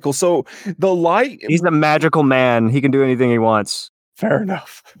motorcycle, so the light. He's a magical man. He can do anything he wants. Fair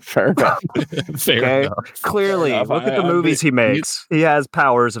enough. Fair enough. fair Okay. enough. Clearly, enough. look at the movies he makes. He has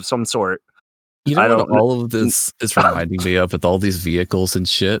powers of some sort. You know I what don't all of this is reminding me of with all these vehicles and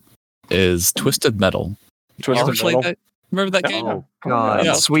shit is Twisted Metal. Twisted Ever played Metal. that? Remember that game? Oh, God.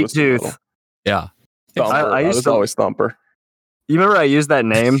 Yeah. Sweet Twisted Tooth. Metal. Yeah. Thumper. I I used was to- always Thumper. You remember I used that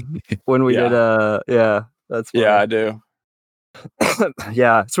name when we did yeah, that's funny. Yeah, I do.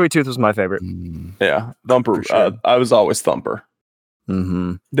 Yeah, Sweet Tooth was my favorite. Mm, Yeah, Thumper. For sure. I was always Thumper.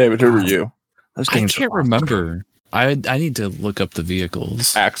 Mm-hmm. David, who were you? Those I games can't were awesome. remember. I need to look up the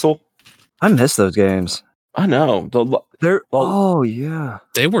vehicles. Axel. I miss those games. I know. They're Well- oh yeah.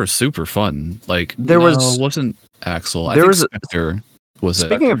 They were super fun. Like There no, was- it wasn't Axel. I there think was- Spectre was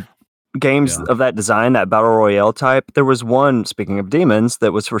Speaking it. of games Yeah. of that design, that battle royale type, there was one. Speaking of demons,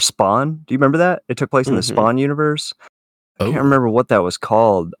 that was for Spawn. Do you remember that? It took place in the Mhm. Spawn universe. I Oh, can't remember what that was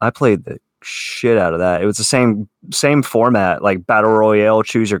called. I played the shit out of that. It was the same format, like battle royale,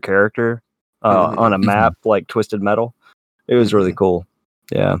 choose your character on a map, like Twisted Metal. It was really cool.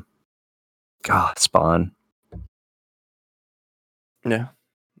 Yeah. God, Spawn. Yeah.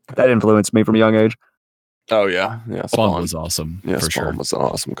 That influenced me from a young age. Oh yeah. Yeah. Spawn was awesome Yeah, for Spawn sure. was an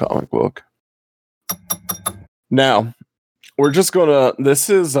awesome comic book. Now, we're just gonna. This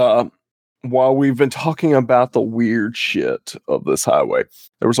is while we've been talking about the weird shit of this highway,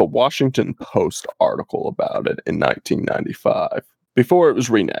 there was a Washington Post article about it in 1995 before it was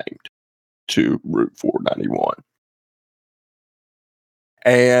renamed to Route 491.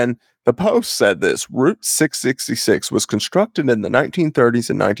 And the Post said this: Route 666 was constructed in the 1930s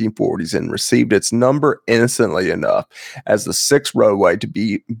and 1940s and received its number innocently enough as the sixth roadway to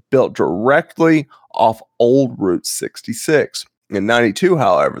be built directly off old Route 66. In 92,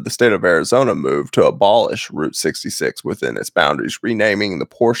 however, the state of Arizona moved to abolish Route 66 within its boundaries, renaming the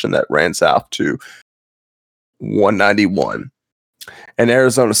portion that ran south to 191. An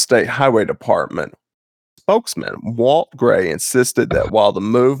Arizona State Highway Department spokesman, Walt Gray, insisted that while the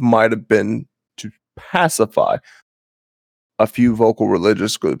move might have been to pacify a few vocal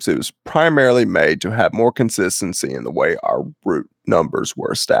religious groups, it was primarily made to have more consistency in the way our route numbers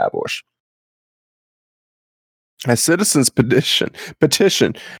were established. A citizens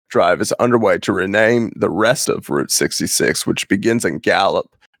petition drive is underway to rename the rest of Route 66, which begins in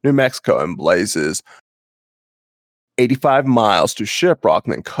Gallup, New Mexico, and blazes 85 miles to Shiprock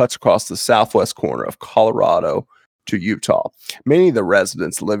and then cuts across the southwest corner of Colorado to Utah. Many of the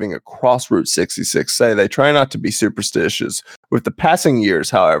residents living across Route 66 say they try not to be superstitious. With the passing years,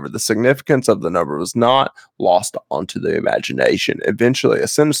 however, the significance of the number was not lost onto the imagination. Eventually, a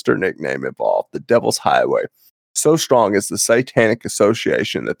sinister nickname evolved, the Devil's Highway. So strong is the satanic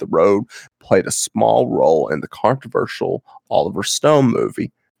association that the road played a small role in the controversial Oliver Stone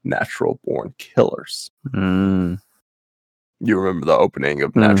movie, Natural Born Killers. Mm. You remember the opening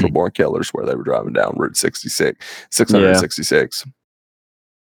of Natural Born Killers where they were driving down Route 666.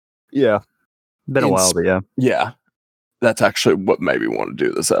 Yeah. Been a while, but yeah. Yeah. That's actually what made me want to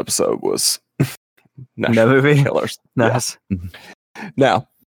do this episode was That movie? Killers. Nice. Yeah. Now,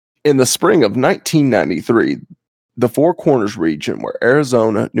 in the spring of 1993, the Four Corners region where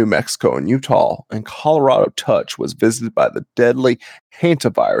Arizona, New Mexico, and Utah and Colorado touch was visited by the deadly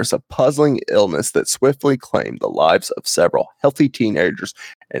hantavirus, a puzzling illness that swiftly claimed the lives of several healthy teenagers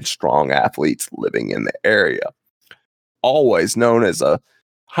and strong athletes living in the area. Always known as a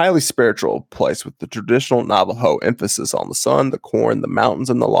highly spiritual place with the traditional Navajo emphasis on the sun, the corn, the mountains,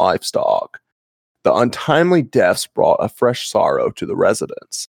 and the livestock, the untimely deaths brought a fresh sorrow to the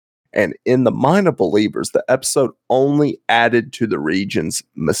residents. And in the mind of believers, the episode only added to the region's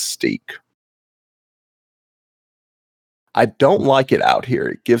mystique. I don't like it out here.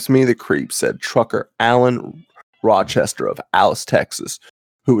 It gives me the creeps, said trucker Alan Rochester of Alice, Texas,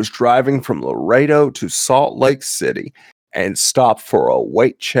 who was driving from Laredo to Salt Lake City and stopped for a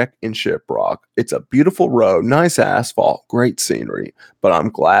weight check in Shiprock. It's a beautiful road, nice asphalt, great scenery, but I'm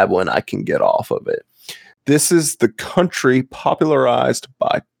glad when I can get off of it. This is the country popularized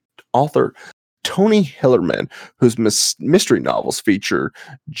by author Tony Hillerman, whose mystery novels feature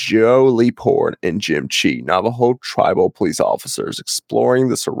Joe Lepore and Jim Chi, Navajo tribal police officers exploring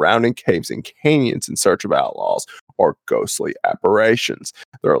the surrounding caves and canyons in search of outlaws or ghostly apparitions.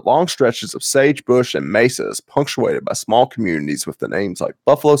 There are long stretches of sagebrush and mesas punctuated by small communities with the names like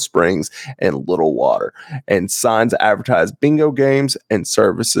Buffalo Springs and Little Water, and signs advertise bingo games and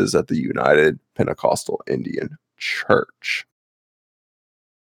services at the United Pentecostal Indian Church.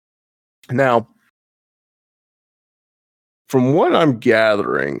 Now, from what I'm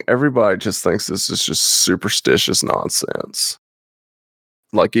gathering, everybody just thinks this is just superstitious nonsense.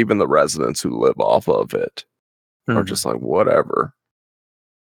 Like even the residents who live off of it are just like, whatever.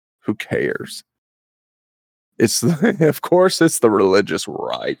 Who cares? It's of course it's the religious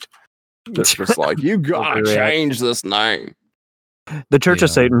right. It's just like, you gotta change this name. The Church of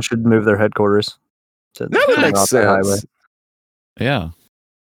Satan should move their headquarters. That would make sense. Yeah.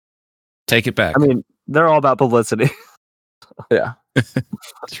 Take it back. I mean, they're all about publicity. Yeah.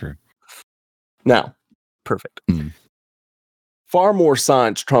 True. Now, perfect. Far more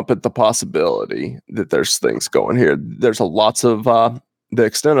signs trumpet the possibility that there's things going here. There's lots of the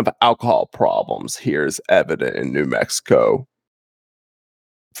extent of alcohol problems here is evident in New Mexico.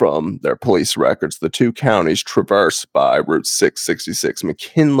 From their police records, the two counties traversed by Route 666,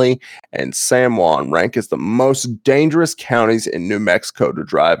 McKinley and San Juan, rank as the most dangerous counties in New Mexico to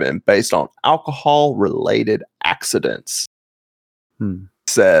drive in based on alcohol-related accidents,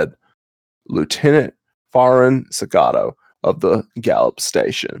 said Lieutenant Farhan Sagato of the Gallup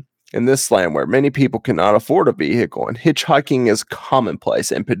station. In this land where many people cannot afford a vehicle and hitchhiking is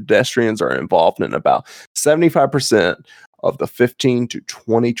commonplace and pedestrians are involved in about 75% of the 15 to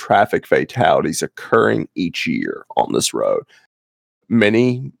 20 traffic fatalities occurring each year on this road.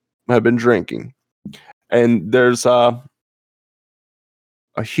 Many have been drinking. And there's a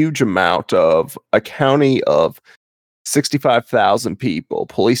huge amount of a county of 65,000 people.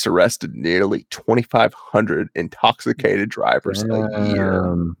 Police arrested nearly 2,500 intoxicated drivers a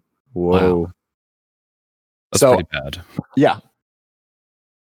year. Whoa. Wow. That's pretty bad. Yeah.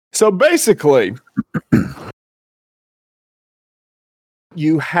 So basically,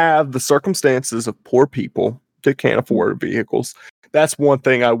 you have the circumstances of poor people that can't afford vehicles. That's one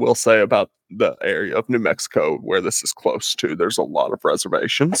thing I will say about the area of New Mexico where this is close to. There's a lot of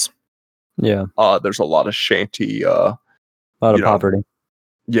reservations. Yeah. There's a lot of shanty. A lot of poverty.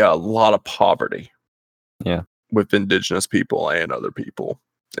 Yeah, a lot of poverty. Yeah. With indigenous people and other people.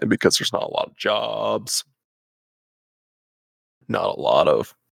 And because there's not a lot of jobs. Not a lot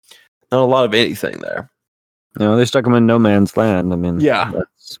of anything there. You know, they stuck them in no man's land. I mean, yeah.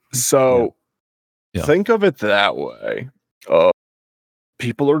 So think of it that way.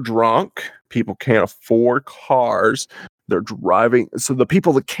 People are drunk. People can't afford cars. They're driving. So the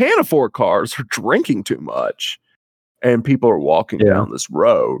people that can't afford cars are drinking too much. And people are walking down this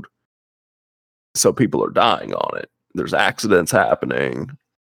road. So people are dying on it. There's accidents happening.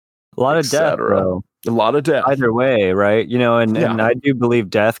 A lot of death, bro. A lot of death. Either way, right? And I do believe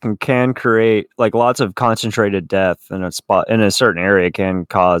death can create like lots of concentrated death in a spot in a certain area can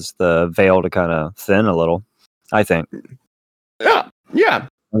cause the veil to kind of thin a little. I think. Yeah.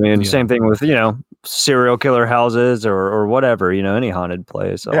 I mean, same thing with serial killer houses or whatever. Any haunted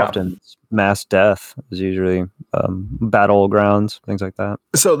place. Often mass death is usually battlegrounds, things like that.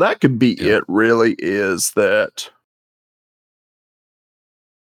 So that could be it. Really, is that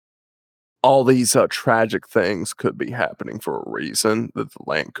all these tragic things could be happening for a reason, that the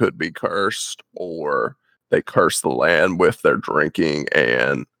land could be cursed, or they curse the land with their drinking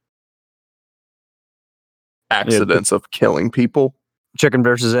and accidents of killing people. Chicken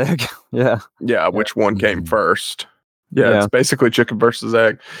versus egg. Yeah, which one came first? Yeah, it's basically chicken versus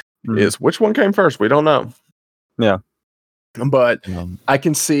egg. Is which one came first? We don't know. Yeah. But I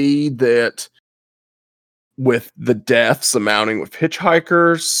can see that with the deaths amounting with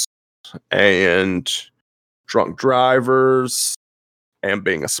hitchhikers and drunk drivers, and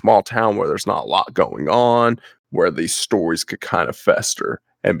being a small town where there's not a lot going on, where these stories could kind of fester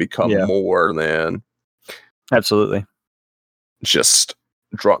and become more than absolutely just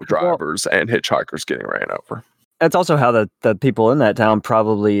drunk drivers and hitchhikers getting ran over. That's also how the people in that town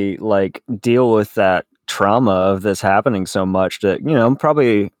probably like deal with that trauma of this happening so much that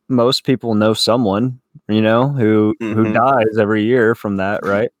probably most people know someone who dies every year from that,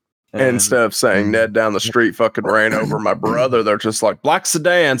 right? And instead of saying Ned down the street fucking ran over my brother, they're just like Black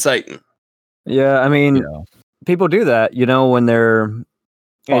Sedan, Satan. Yeah, I mean, people do that, when they're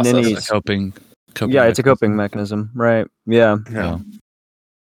in any coping. Yeah, it's a coping mechanism, right? Yeah.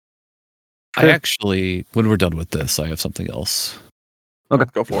 I actually, when we're done with this, I have something else. Okay,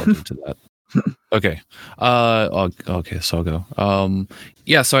 go for it. Into that. Okay. Okay, so I'll go.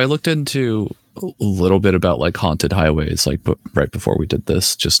 So I looked into a little bit about like haunted highways, like right before we did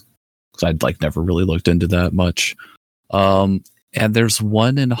this, just because I'd like never really looked into that much. And there's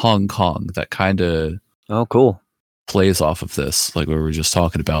one in Hong Kong that kind of cool plays off of this, like what we were just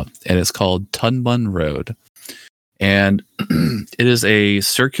talking about, and it's called Tun Mun Road, and it is a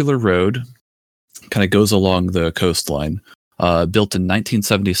circular road, kind of goes along the coastline. Built in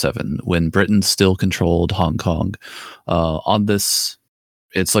 1977 when Britain still controlled Hong Kong. On this,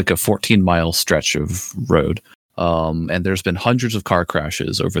 it's like a 14-mile stretch of road, and there's been hundreds of car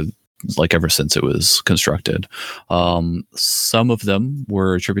crashes ever since it was constructed. Some of them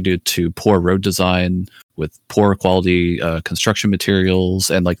were attributed to poor road design with poor quality construction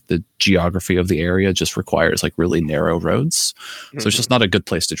materials, and like the geography of the area just requires like really narrow roads. So it's just not a good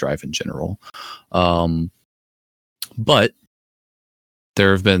place to drive in general. But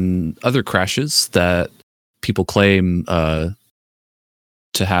there have been other crashes that people claim to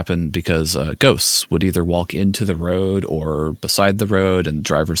happen because ghosts would either walk into the road or beside the road, and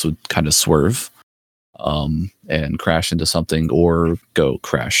drivers would kind of swerve and crash into something, or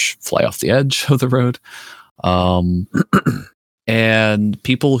fly off the edge of the road. And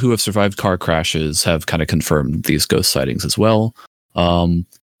people who have survived car crashes have kind of confirmed these ghost sightings as well. In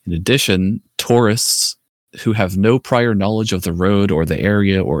addition, tourists who have no prior knowledge of the road or the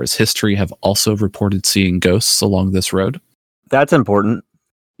area or its history have also reported seeing ghosts along this road. That's important.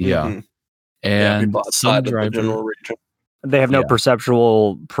 Yeah. And some drivers, they have no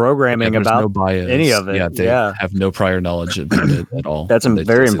perceptual programming about no bias. Any of it. Yeah, they have no prior knowledge about it at all. That's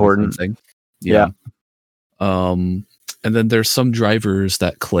very important. Yeah. And then there's some drivers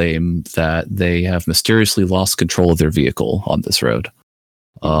that claim that they have mysteriously lost control of their vehicle on this road.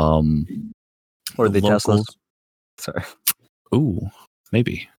 Or the Teslas. Sorry. Ooh,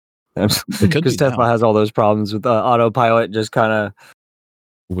 maybe. Because Tesla has all those problems with autopilot, just kind of,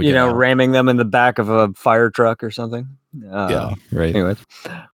 ramming them in the back of a fire truck or something. Yeah, right. Anyways.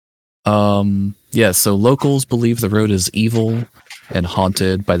 So locals believe the road is evil and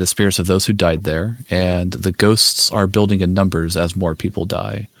haunted by the spirits of those who died there, and the ghosts are building in numbers as more people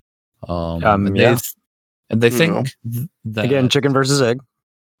die. And they think that, again, chicken versus egg.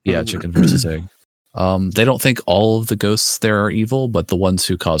 Yeah, chicken versus egg. They don't think all of the ghosts there are evil, but the ones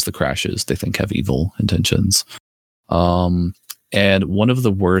who cause the crashes, they think have evil intentions. And one of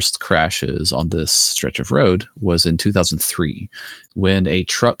the worst crashes on this stretch of road was in 2003, when a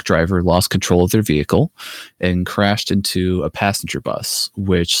truck driver lost control of their vehicle and crashed into a passenger bus,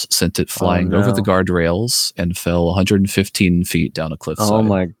 which sent it flying over the guardrails and fell 115 feet down a cliffside. Oh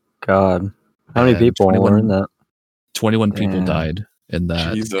my God. How many people were in that? 21 people died in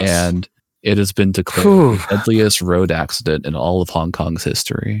that. Jesus. And it has been declared the deadliest road accident in all of Hong Kong's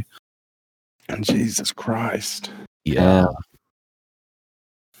history. Jesus Christ. Yeah.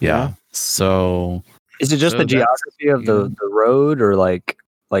 So is it just the geography of the road, or like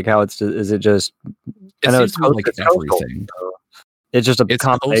Like how is it just? It I know seems it's to be like it's coastal, everything. so it's just a It's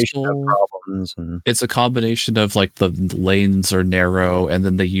combination of coastal. problems and It's a combination of like the lanes are narrow, and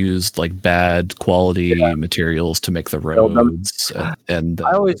then they used like bad quality materials to make the build them. roads. And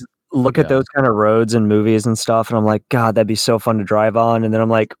I always look at yeah. those kind of roads in movies and stuff, and I'm like, God, that'd be so fun to drive on. And then I'm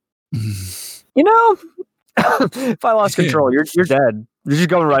like, you know, if I lost control, you're dead. You're just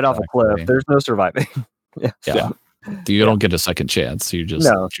going right off a cliff. Exactly. There's no surviving. Yeah. You don't get a second chance. You're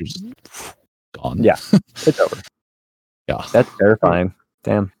just gone. Yeah, it's over. Yeah. That's terrifying.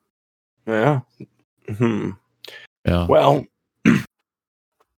 Damn. Yeah. Yeah. Well,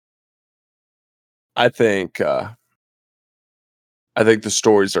 I think the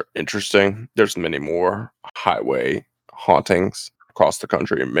stories are interesting. There's many more highway hauntings across the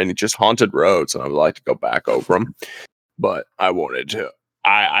country and many just haunted roads, and I would like to go back over them. But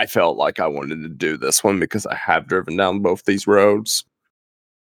I felt like I wanted to do this one because I have driven down both these roads.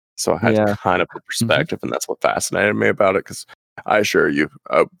 So I had kind of a perspective, and that's what fascinated me about it. Because I assure you,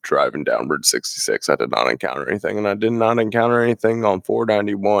 driving down Route 66, I did not encounter anything, and I did not encounter anything on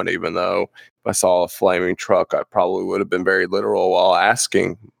 491. Even though if I saw a flaming truck, I probably would have been very literal while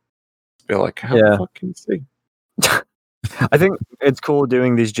asking, be like, "How the fuck can you see?" I think it's cool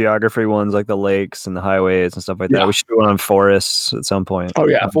doing these geography ones like the lakes and the highways and stuff like that. Yeah. We should do one on forests at some point. Oh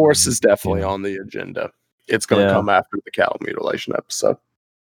yeah, forest is definitely on the agenda. It's going to come after the cattle mutilation episode.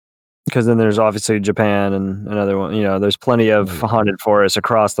 Because then there's obviously Japan and another one. You know, there's plenty of haunted forests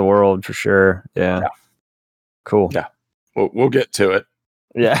across the world for sure. Yeah. Cool. Yeah. We'll get to it.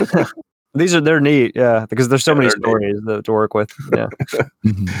 Yeah. They're neat. Yeah. Because there's so many stories to work with. Yeah.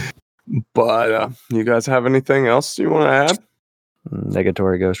 But you guys have anything else you want to add?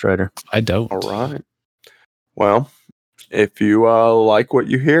 Negatory Ghost Rider. I don't. All right. Well, if you like what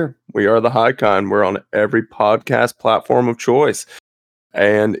you hear, we are the High Kind. We're on every podcast platform of choice.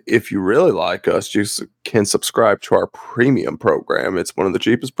 And if you really like us, you can subscribe to our premium program. It's one of the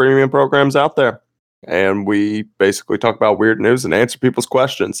cheapest premium programs out there. And we basically talk about weird news and answer people's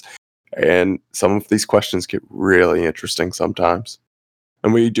questions. And some of these questions get really interesting sometimes.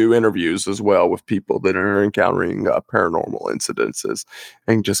 And we do interviews as well with people that are encountering paranormal incidences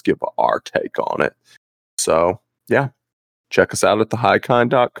and just give our take on it. So, yeah, check us out at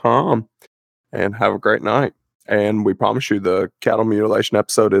thehighkind.com and have a great night. And we promise you the cattle mutilation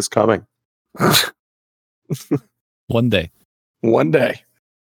episode is coming. One day. One day.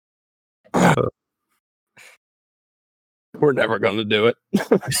 We're never going to do it.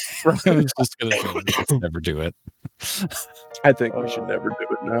 I'm just going to never do it. I think we should never do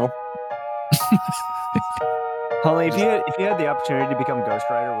it now. Holly, if you had the opportunity to become Ghost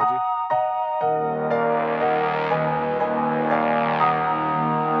Rider, would you?